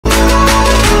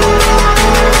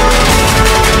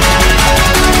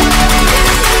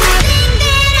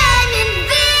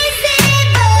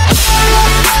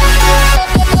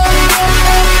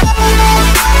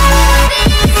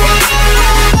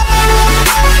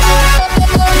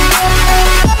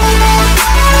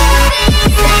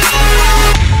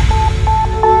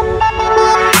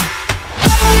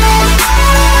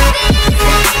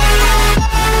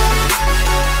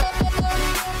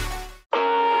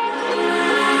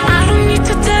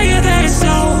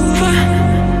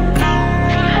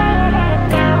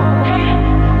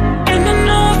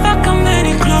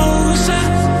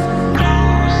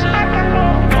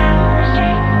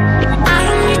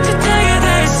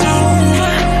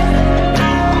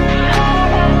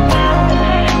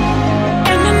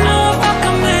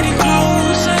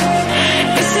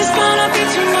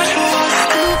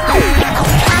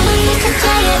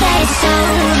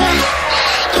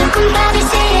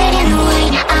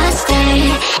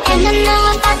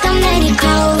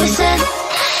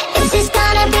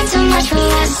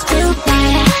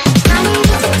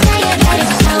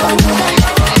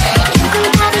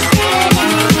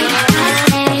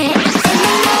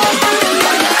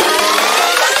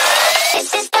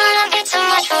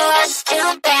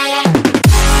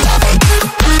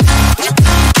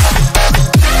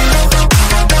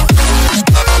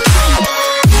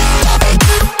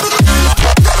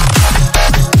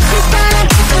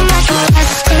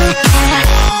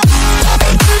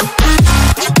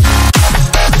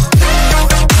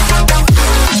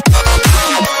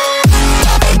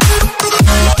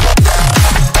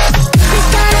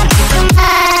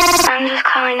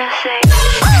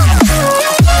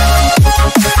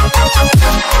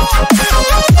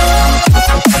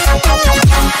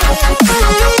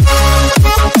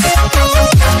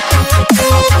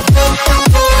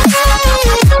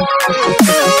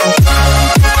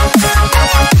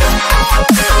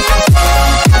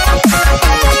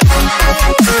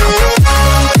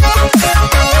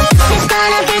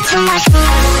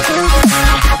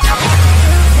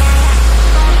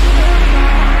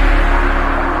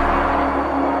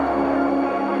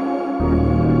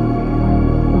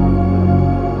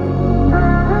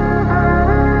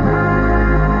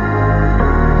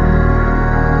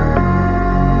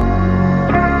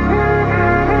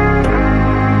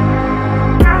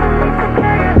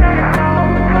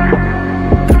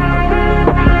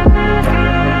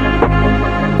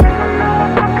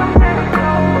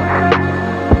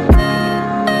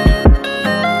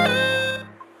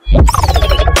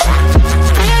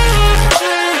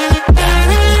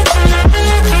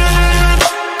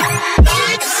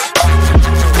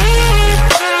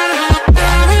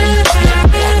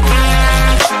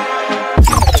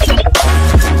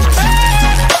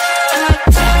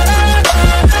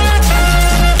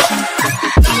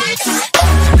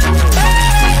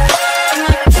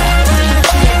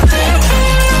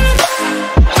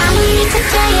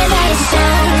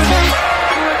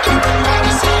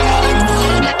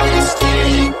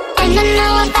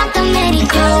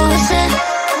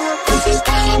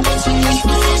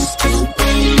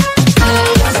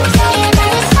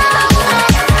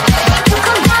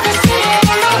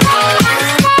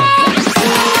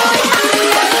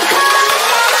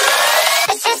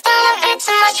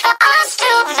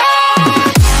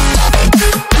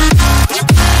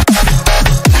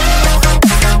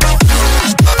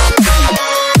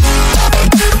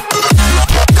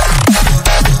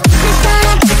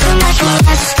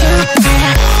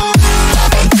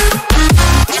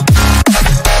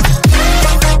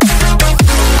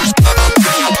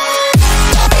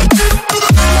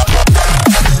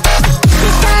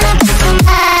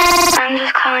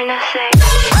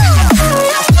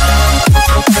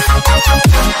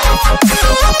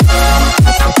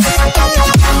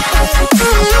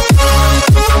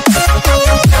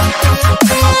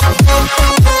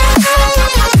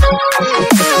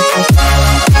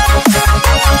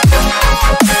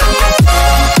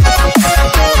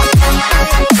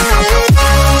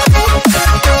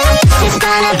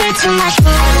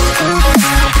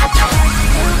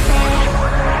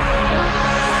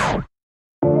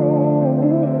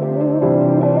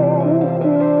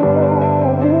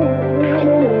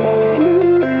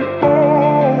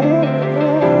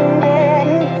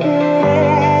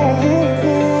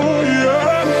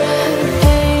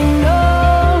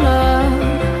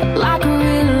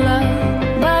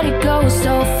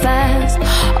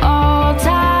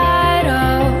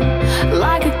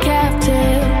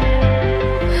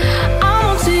I'm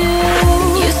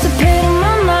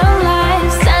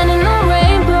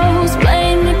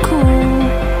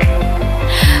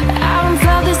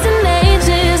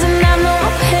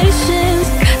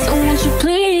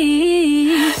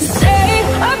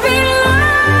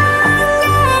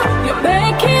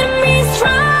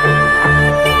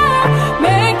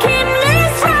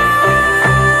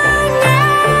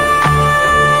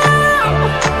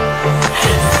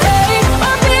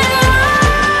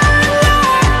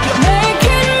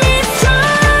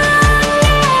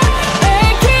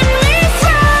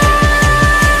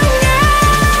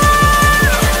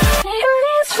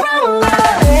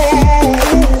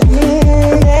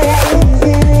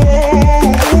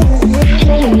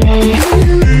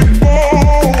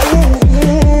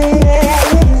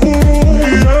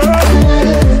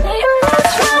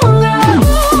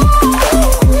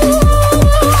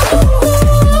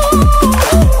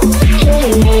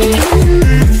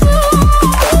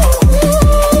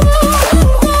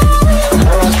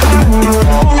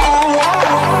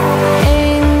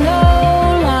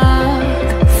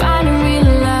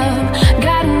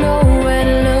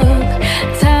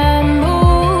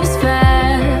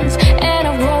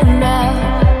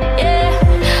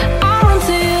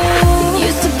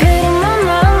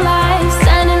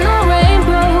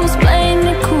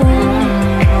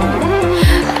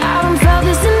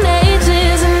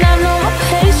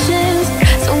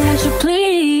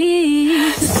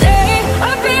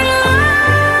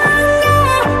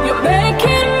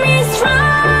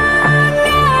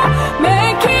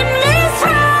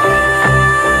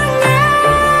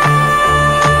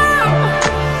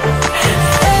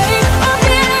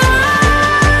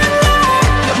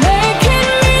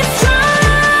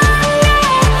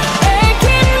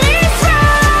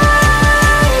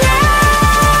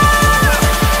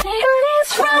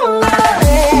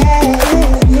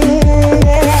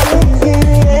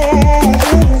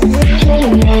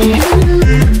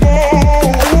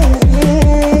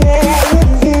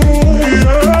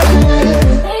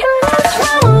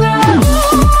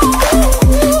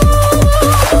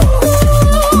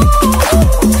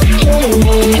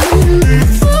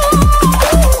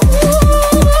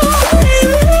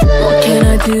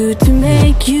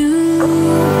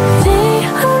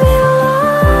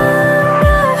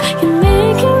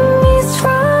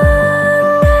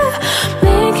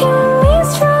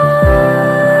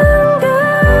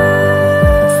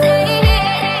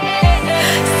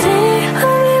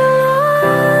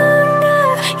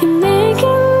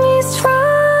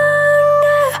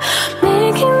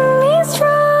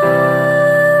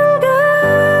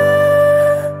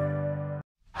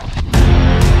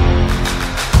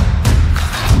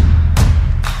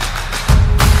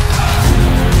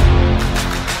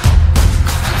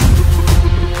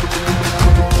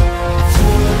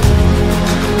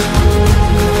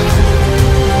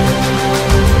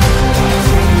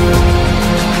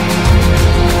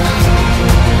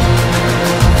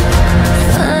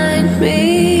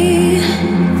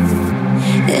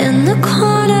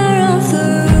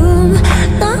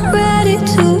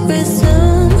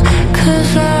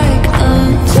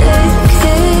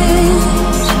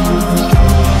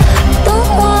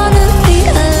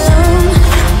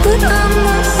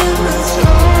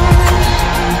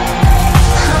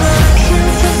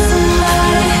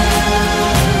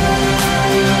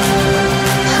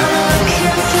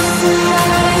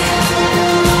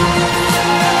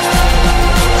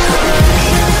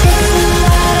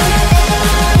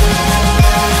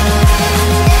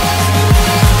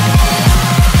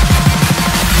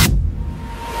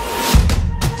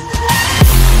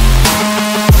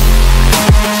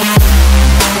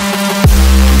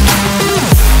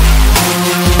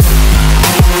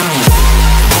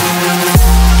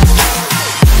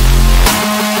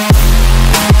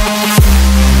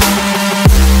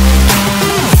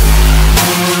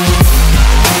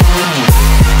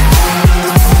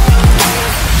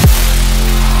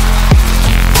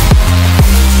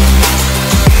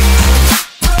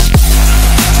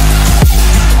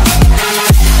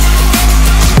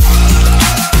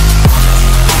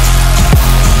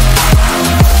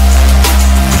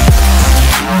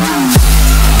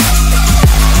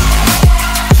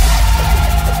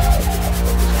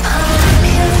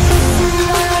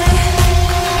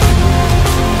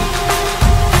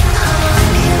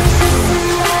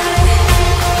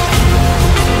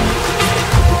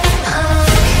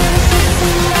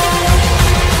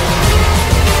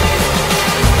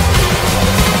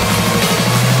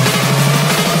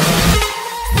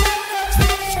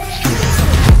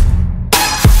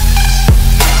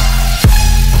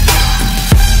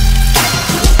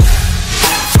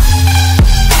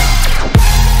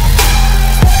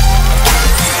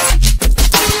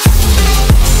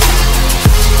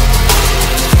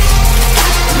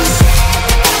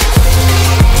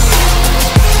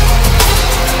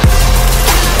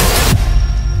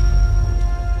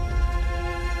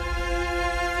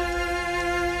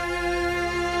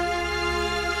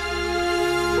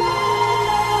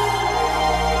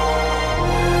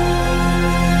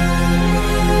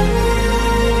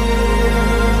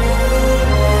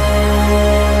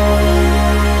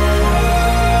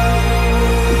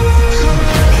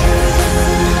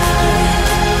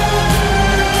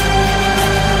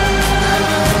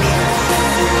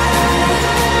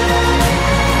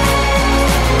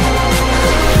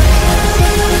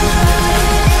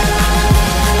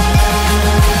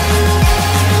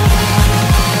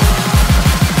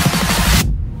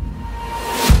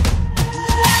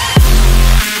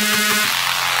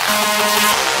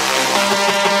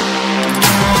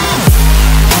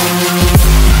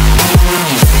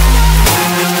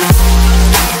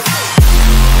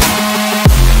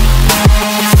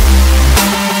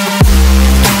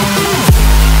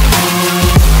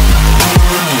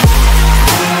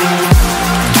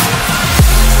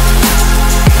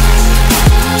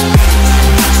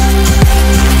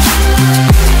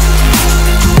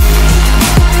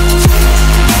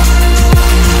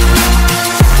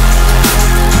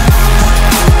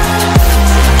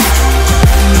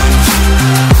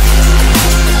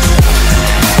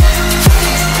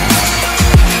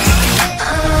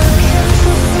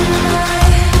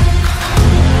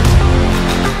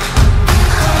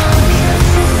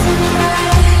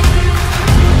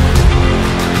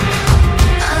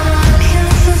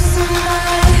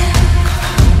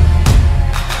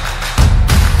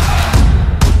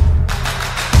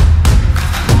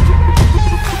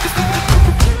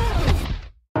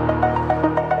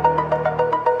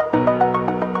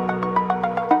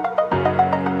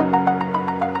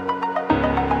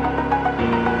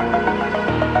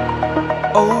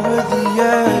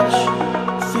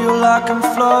like I'm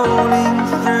floating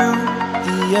through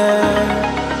the air.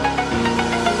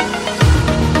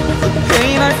 The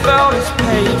pain I felt is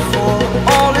paid for,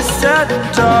 all is said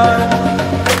and done.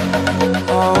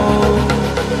 Oh,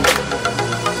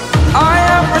 I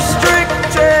am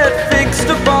restricted, fixed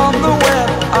upon the web.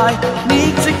 I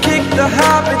need to kick the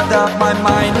habit that my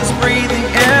mind is breathing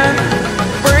in.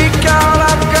 Break out,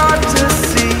 I've got to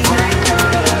see.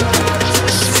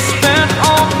 Spent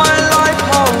all my life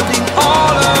holding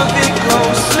all of it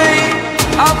closely.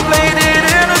 I played it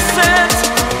innocent,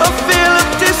 a feel of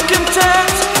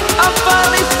discontent. I'm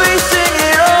finally facing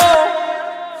it all,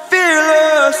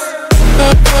 fearless.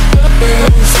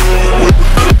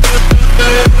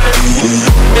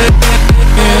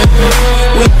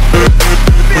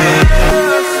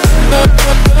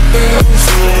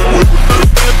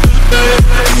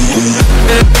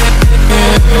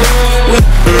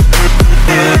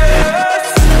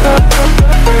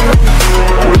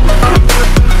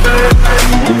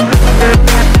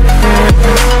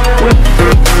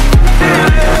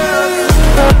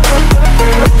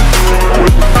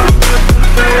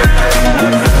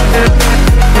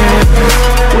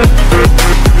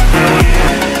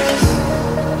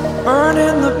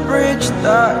 Burning the bridge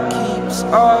that keeps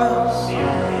us.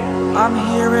 I'm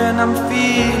here and I'm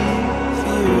feeling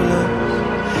fearless.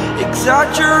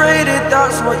 Exaggerated,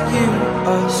 that's what you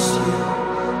assume.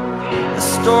 The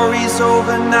story's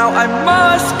over now, I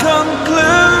must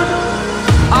conclude.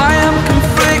 I am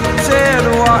conflicted,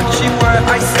 watching where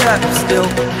I step still,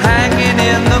 hanging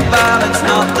in the balance.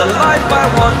 Not the life I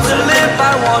want to live,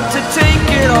 I want to take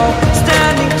it all.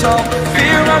 Standing tall,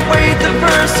 fear I've weighed the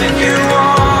person you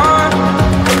are.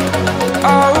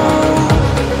 Oh,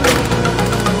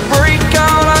 break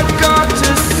out, I've got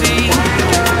to see.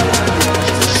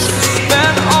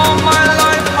 Spent all my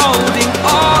life holding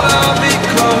all of it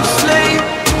closely.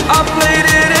 I played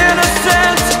it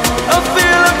innocent, a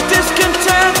feel of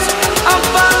discontent. I'm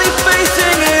finally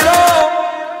facing it all,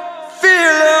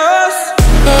 fearless.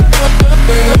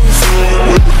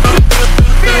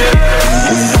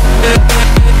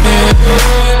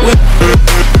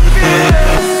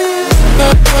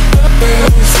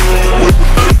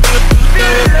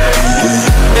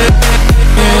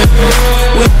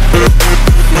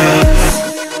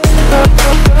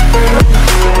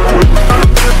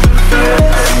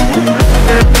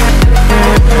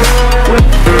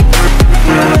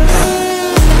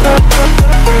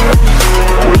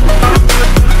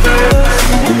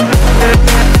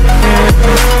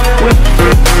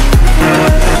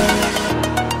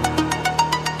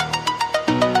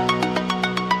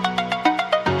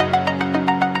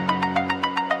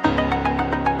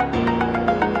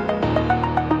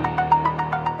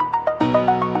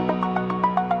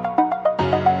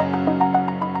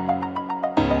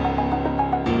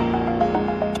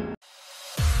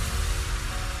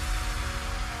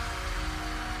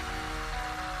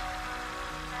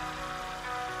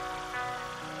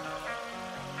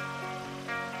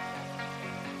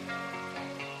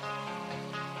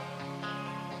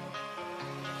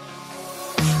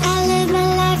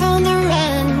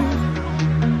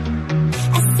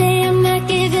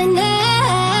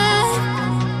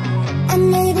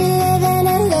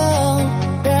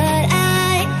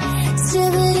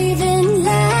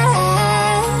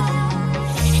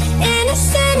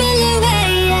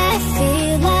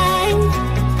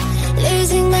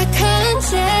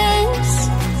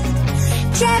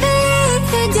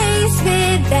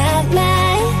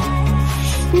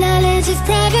 Knowledge of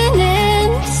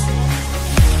provenance.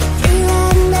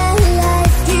 Throughout my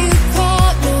life you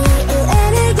caught me a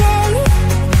renegade.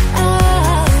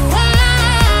 Oh,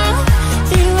 wow.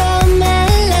 Through all my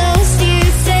lows you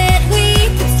said we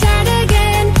could start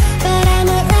again, but I'm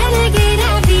a renegade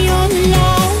of your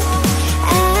love.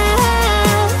 Oh,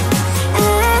 oh,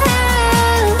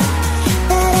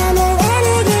 but I'm a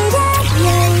renegade of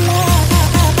your love.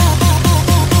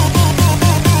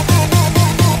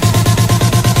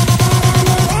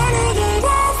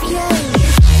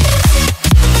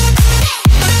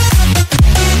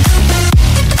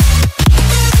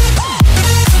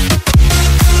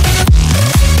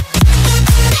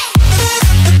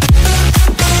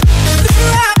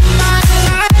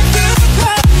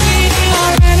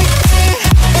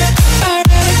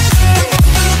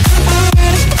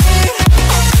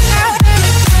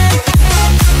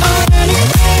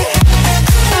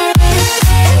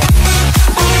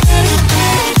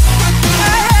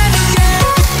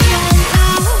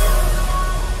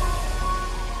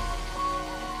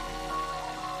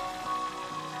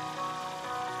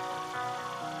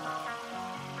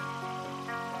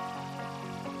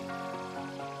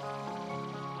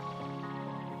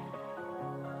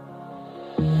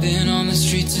 Been on the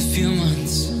streets a few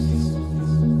months.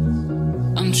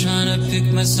 I'm trying to pick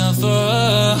myself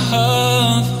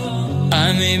up.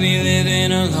 I may be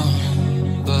living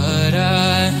alone, but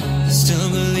I still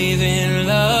believe in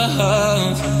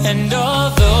love. And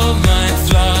although my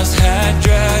flaws had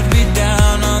dragged me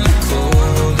down on the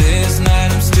coldest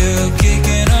night, I'm still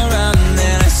kicking around.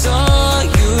 Then I saw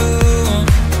you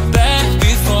back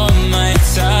before my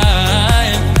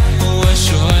time was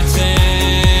short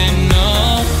and no.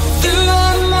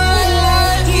 Throughout my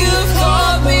life you've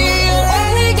called me a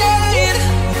renegade.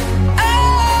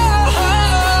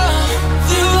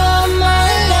 Throughout my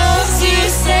loves you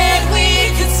said we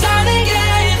could start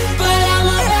again, but I'm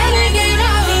a renegade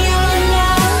of your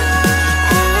love.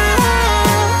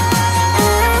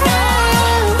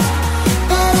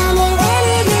 But I'm a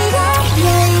renegade of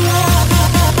your love.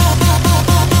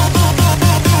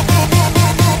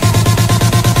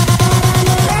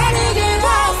 Renegade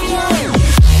of your love.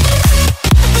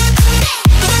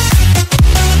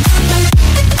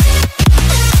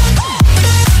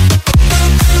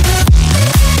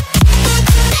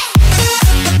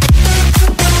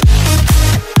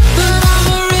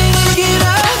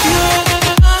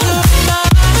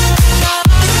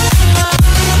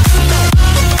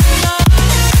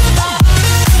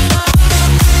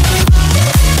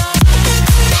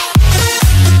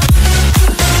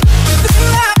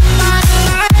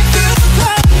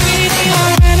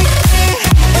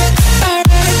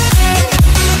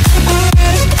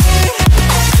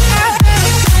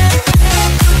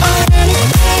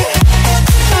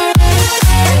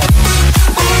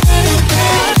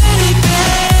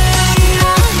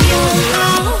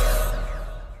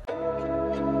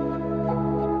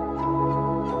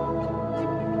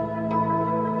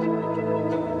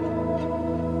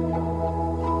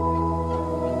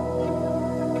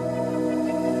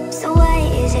 So why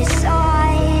is it so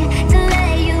hard to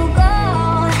let you go?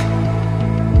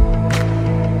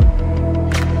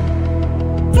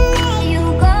 To let you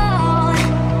go.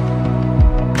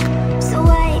 So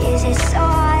why is it so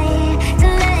hard to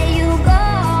let you go?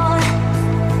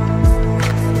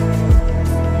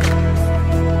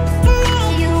 To let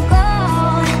you go.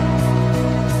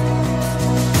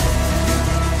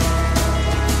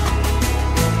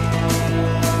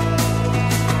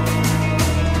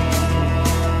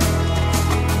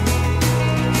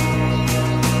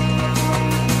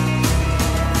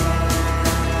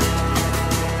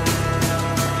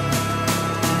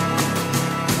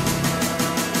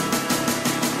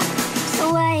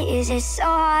 So why is it so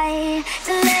hard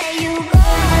to let you go?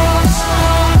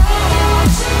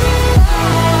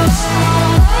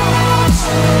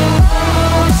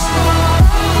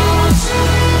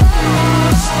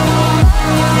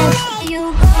 Let you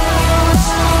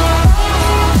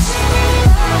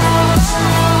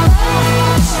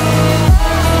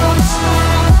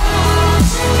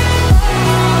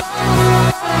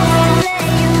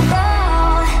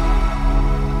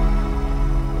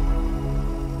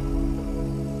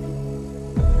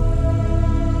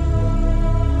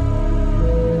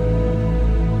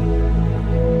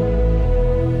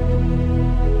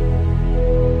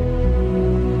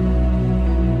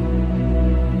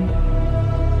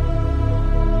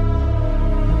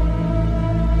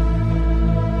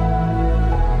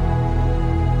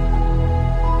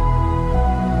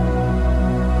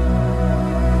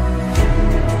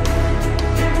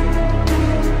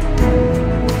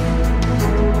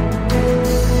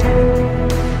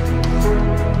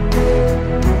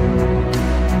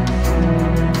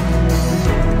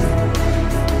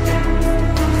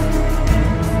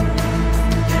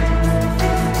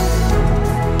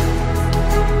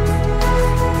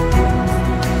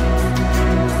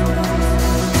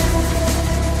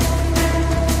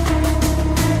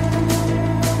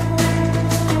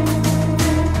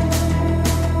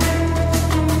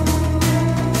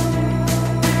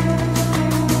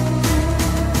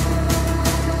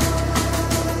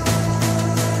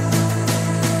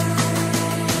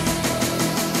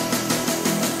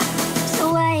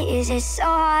is it so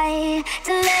hard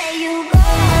to let you go?